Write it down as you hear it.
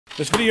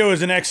This video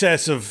is in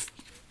excess of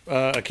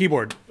a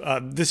keyboard.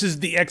 This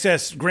is the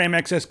Graham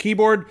XS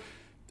keyboard.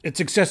 It's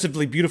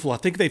excessively beautiful. I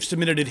think they've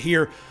submitted it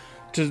here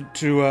to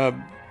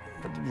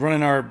run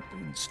in our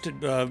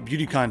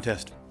beauty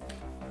contest.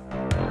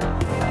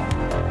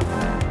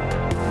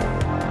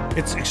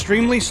 It's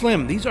extremely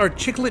slim. These are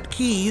chiclet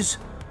keys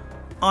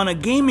on a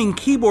gaming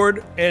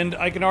keyboard, and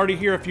I can already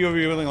hear a few of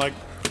you feeling like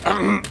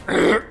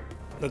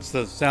that's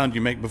the sound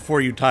you make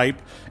before you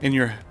type in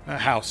your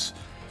house.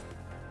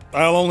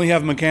 I'll only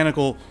have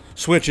mechanical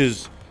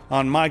switches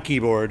on my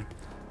keyboard.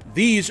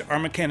 These are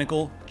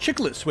mechanical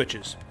chiclet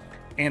switches.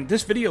 And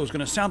this video is going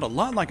to sound a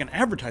lot like an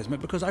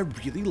advertisement because I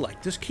really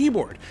like this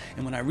keyboard.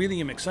 And when I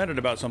really am excited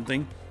about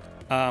something,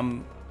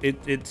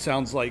 it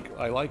sounds like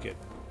I like it.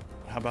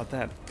 How about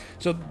that?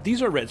 So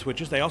these are red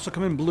switches. They also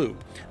come in blue.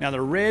 Now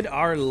the red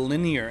are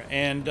linear,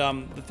 and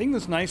the thing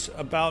that's nice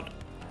about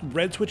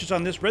red switches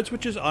on this, red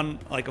switches on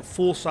like a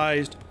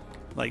full-sized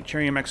like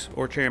Cherry MX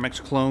or Cherry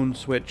MX clone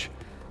switch,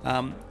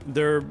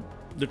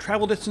 the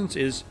travel distance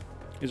is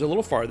a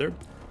little farther,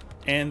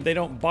 and they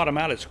don't bottom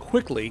out as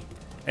quickly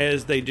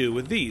as they do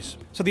with these.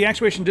 So the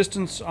actuation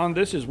distance on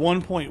this is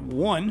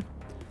 1.1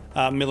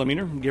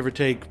 millimeter, give or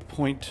take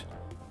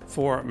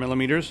 0.4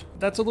 millimeters.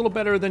 That's a little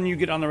better than you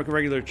get on the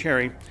regular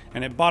Cherry,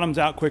 and it bottoms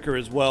out quicker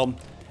as well.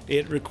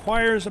 It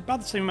requires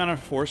about the same amount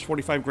of force,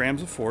 45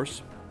 grams of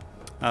force.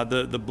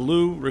 The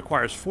blue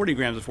requires 40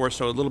 grams of force,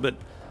 so a little bit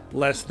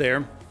less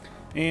there.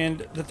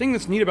 And the thing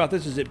that's neat about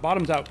this is it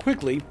bottoms out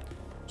quickly,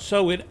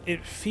 so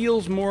it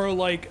feels more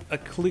like a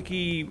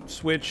clicky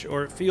switch,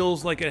 or it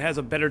feels like it has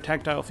a better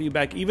tactile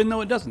feedback, even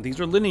though it doesn't.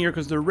 These are linear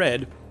because they're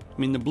red. I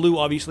mean, the blue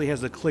obviously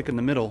has the click in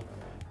the middle,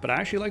 but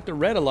I actually like the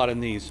red a lot in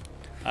these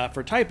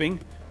for typing,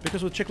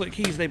 because with chiclet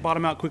keys they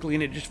bottom out quickly,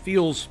 and it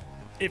feels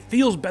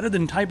better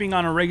than typing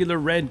on a regular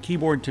red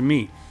keyboard to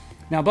me.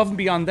 Now, above and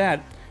beyond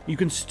that, you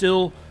can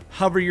still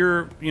hover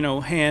your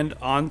hand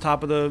on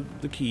top of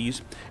the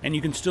keys, and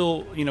you can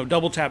still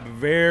double tap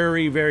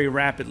very, very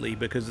rapidly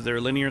because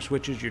they're linear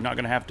switches. You're not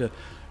going to have to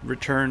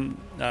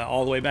return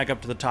all the way back up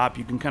to the top.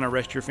 You can kind of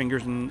rest your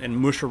fingers and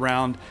mush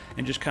around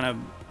and just kind of,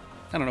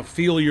 I don't know,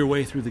 feel your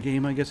way through the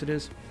game, I guess it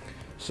is.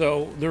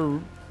 So they're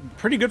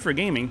pretty good for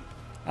gaming.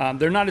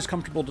 They're not as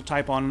comfortable to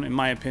type on, in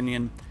my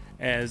opinion,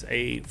 as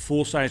a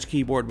full-size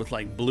keyboard with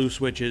like blue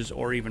switches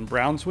or even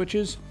brown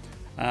switches.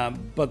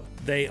 But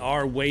they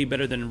are way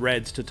better than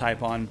reds to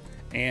type on,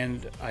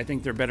 and I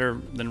think they're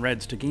better than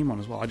reds to game on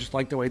as well. I just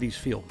like the way these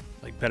feel,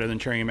 like better than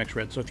Cherry MX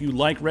Red. So if you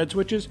like red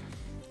switches,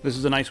 this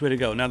is a nice way to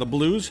go. Now the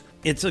blues,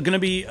 it's going to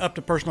be up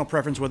to personal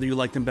preference whether you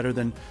like them better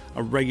than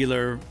a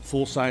regular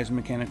full-size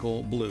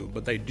mechanical blue,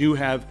 but they do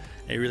have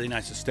a really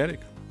nice aesthetic.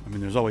 I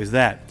mean, there's always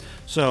that.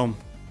 So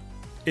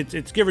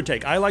it's give or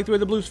take. I like the way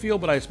the blues feel,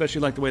 but I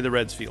especially like the way the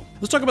reds feel.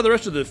 Let's talk about the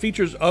rest of the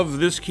features of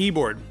this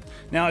keyboard.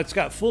 Now, it's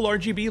got full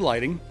RGB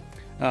lighting.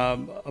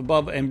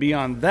 Above and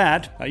beyond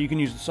that, you can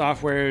use the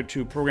software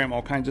to program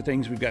all kinds of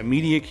things. We've got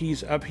media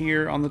keys up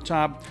here on the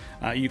top.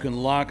 You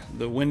can lock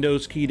the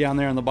Windows key down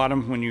there on the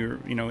bottom when you're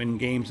in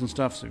games and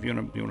stuff. So if you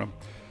want to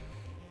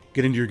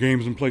get into your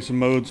games and play some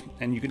modes,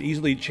 and you can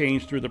easily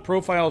change through the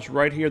profiles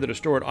right here that are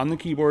stored on the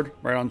keyboard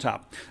right on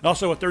top.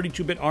 Also a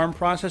 32-bit ARM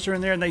processor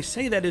in there, and they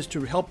say that is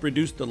to help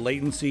reduce the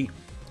latency,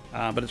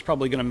 but it's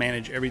probably going to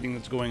manage everything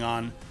that's going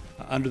on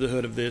under the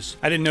hood of this.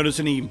 I didn't notice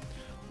any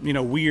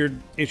weird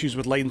issues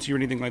with latency or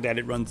anything like that.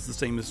 It runs the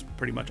same as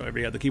pretty much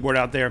every other keyboard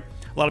out there.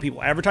 A lot of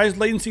people advertise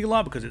latency a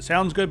lot because it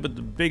sounds good, but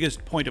the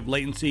biggest point of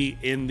latency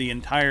in the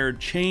entire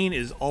chain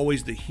is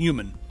always the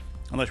human,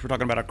 unless we're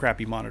talking about a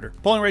crappy monitor.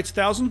 Polling rate's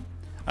 1000.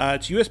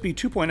 It's USB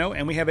 2.0,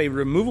 and we have a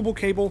removable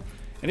cable,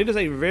 and it is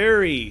a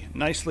very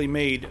nicely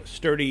made,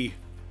 sturdy,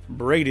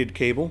 braided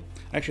cable.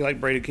 I actually like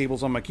braided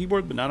cables on my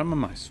keyboard, but not on my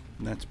mice.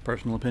 That's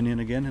personal opinion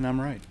again, and I'm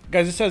right.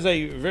 Guys, this has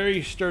a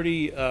very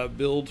sturdy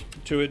build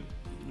to it.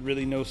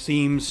 Really no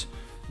seams.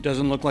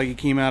 Doesn't look like it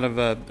came out of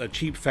a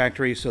cheap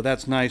factory, so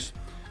that's nice.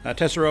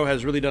 TESORO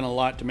has really done a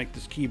lot to make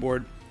this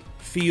keyboard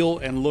feel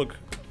and look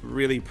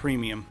really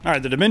premium. All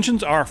right, the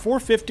dimensions are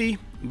 450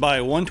 by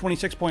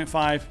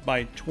 126.5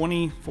 by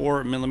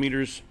 24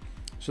 millimeters.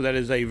 So that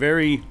is a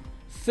very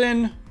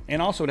thin,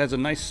 and also it has a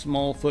nice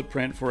small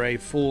footprint for a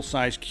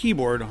full-size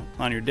keyboard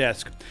on your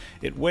desk.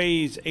 It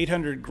weighs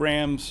 800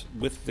 grams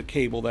with the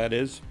cable, that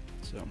is.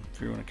 So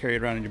if you want to carry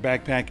it around in your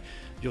backpack,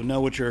 you'll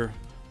know what you're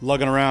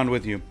lugging around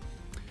with you.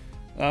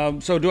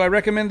 So do I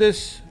recommend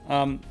this?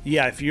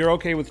 Yeah, if you're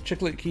okay with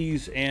chiclet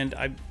keys, and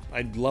I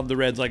love the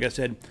reds, like I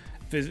said.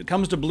 If it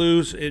comes to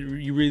blues,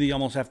 you really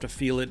almost have to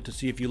feel it to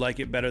see if you like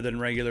it better than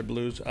regular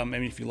blues. I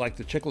mean, if you like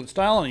the chiclet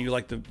style and you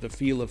like the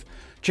feel of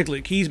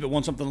chiclet keys but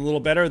want something a little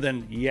better,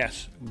 then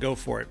yes, go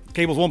for it.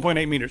 Cable's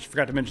 1.8 meters,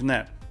 forgot to mention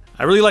that.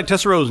 I really like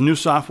TESORO's new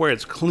software.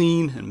 It's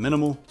clean and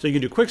minimal. So you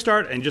can do quick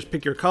start and just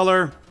pick your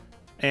color,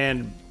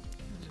 and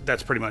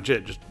that's pretty much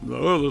it. Just,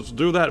 oh, let's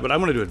do that. But I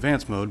want to do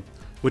advanced mode,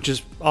 which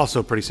is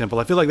also pretty simple.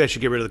 I feel like they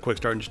should get rid of the quick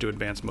start and just do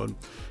advanced mode.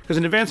 Because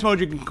in advanced mode,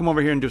 you can come over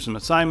here and do some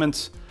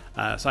assignments,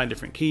 assign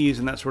different keys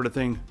and that sort of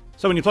thing.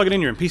 So when you plug it in,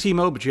 you're in PC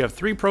mode, but you have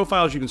 3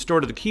 profiles you can store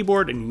to the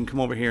keyboard, and you can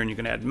come over here and you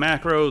can add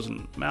macros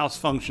and mouse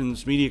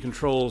functions, media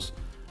controls,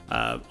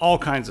 all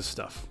kinds of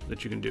stuff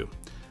that you can do.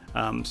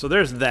 So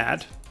there's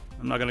that.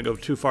 I'm not going to go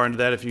too far into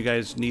that. If you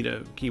guys need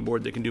a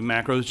keyboard that can do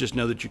macros, just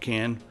know that you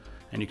can,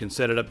 and you can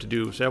set it up to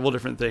do several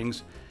different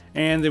things.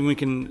 And then we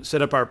can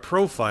set up our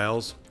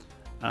profiles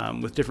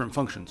with different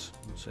functions.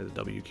 Let's say the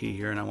W key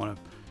here, and I want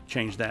to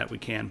change that. We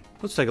can.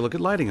 Let's take a look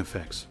at lighting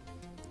effects.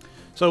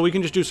 So we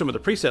can just do some of the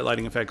preset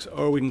lighting effects,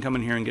 or we can come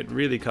in here and get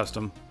really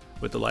custom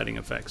with the lighting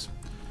effects.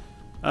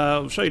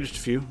 I'll show you just a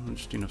few.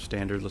 Just, you know,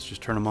 standard. Let's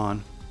just turn them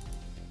on.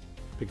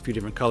 Pick a few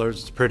different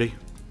colors. It's pretty.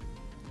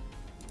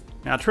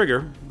 Now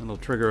trigger. It'll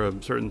trigger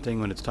a certain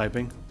thing when it's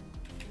typing.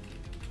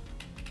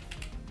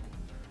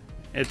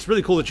 It's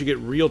really cool that you get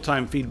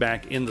real-time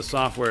feedback in the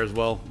software as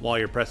well while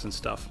you're pressing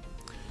stuff.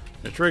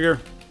 The trigger.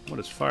 What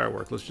is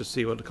firework? Let's just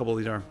see what a couple of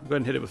these are. Go ahead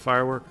and hit it with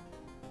firework.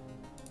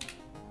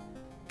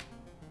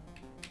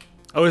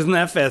 Oh, isn't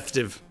that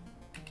festive?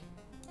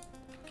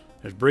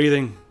 There's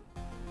breathing.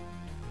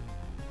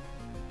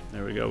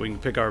 There we go. We can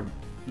pick our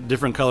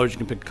different colors. You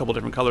can pick a couple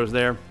different colors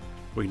there.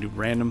 We can do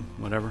random,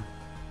 whatever.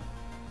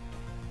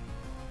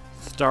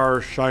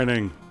 Star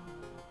shining.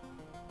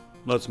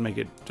 Let's make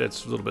it,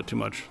 that's a little bit too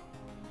much.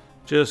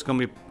 Just gonna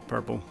be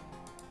purple.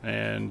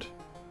 And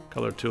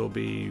color 2 will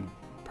be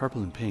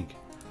purple and pink.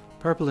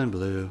 Purple and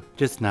blue.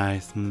 Just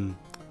nice.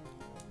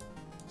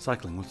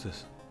 Cycling, what's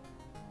this?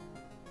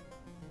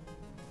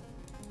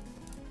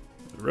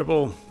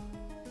 Ripple.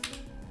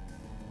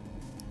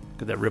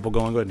 Get that ripple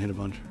going. Go ahead and hit a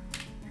bunch.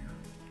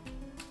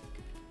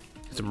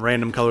 Get some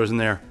random colors in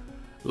there.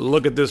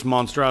 Look at this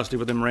monstrosity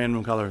with them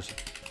random colors.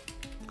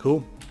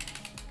 Cool.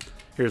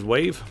 Here's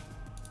wave.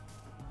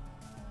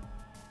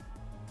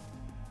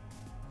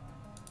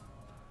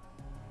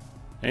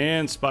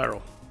 And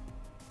spiral.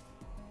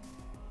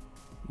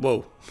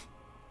 Whoa.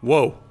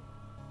 Whoa.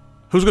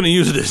 Who's going to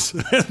use this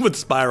with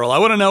spiral? I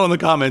want to know in the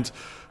comments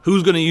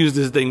who's going to use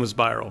this thing with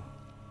spiral.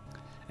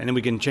 And then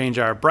we can change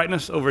our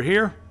brightness over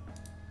here.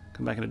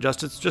 Come back and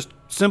adjust it. It's just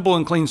simple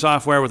and clean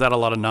software without a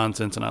lot of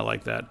nonsense, and I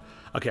like that.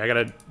 Okay, I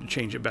gotta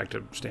change it back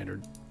to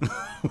standard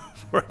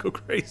before I go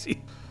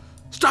crazy.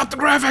 Stop the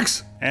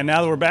graphics! And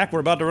now that we're back, we're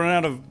about to run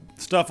out of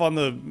stuff on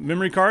the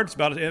memory card.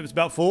 It's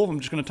about full.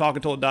 I'm just gonna talk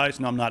until it dies.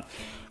 No, I'm not.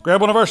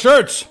 Grab one of our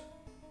shirts!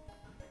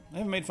 I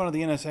haven't made fun of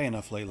the NSA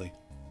enough lately.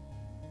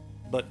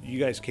 But you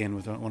guys can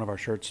with one of our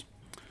shirts.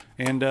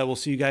 And we'll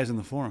see you guys in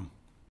the forum.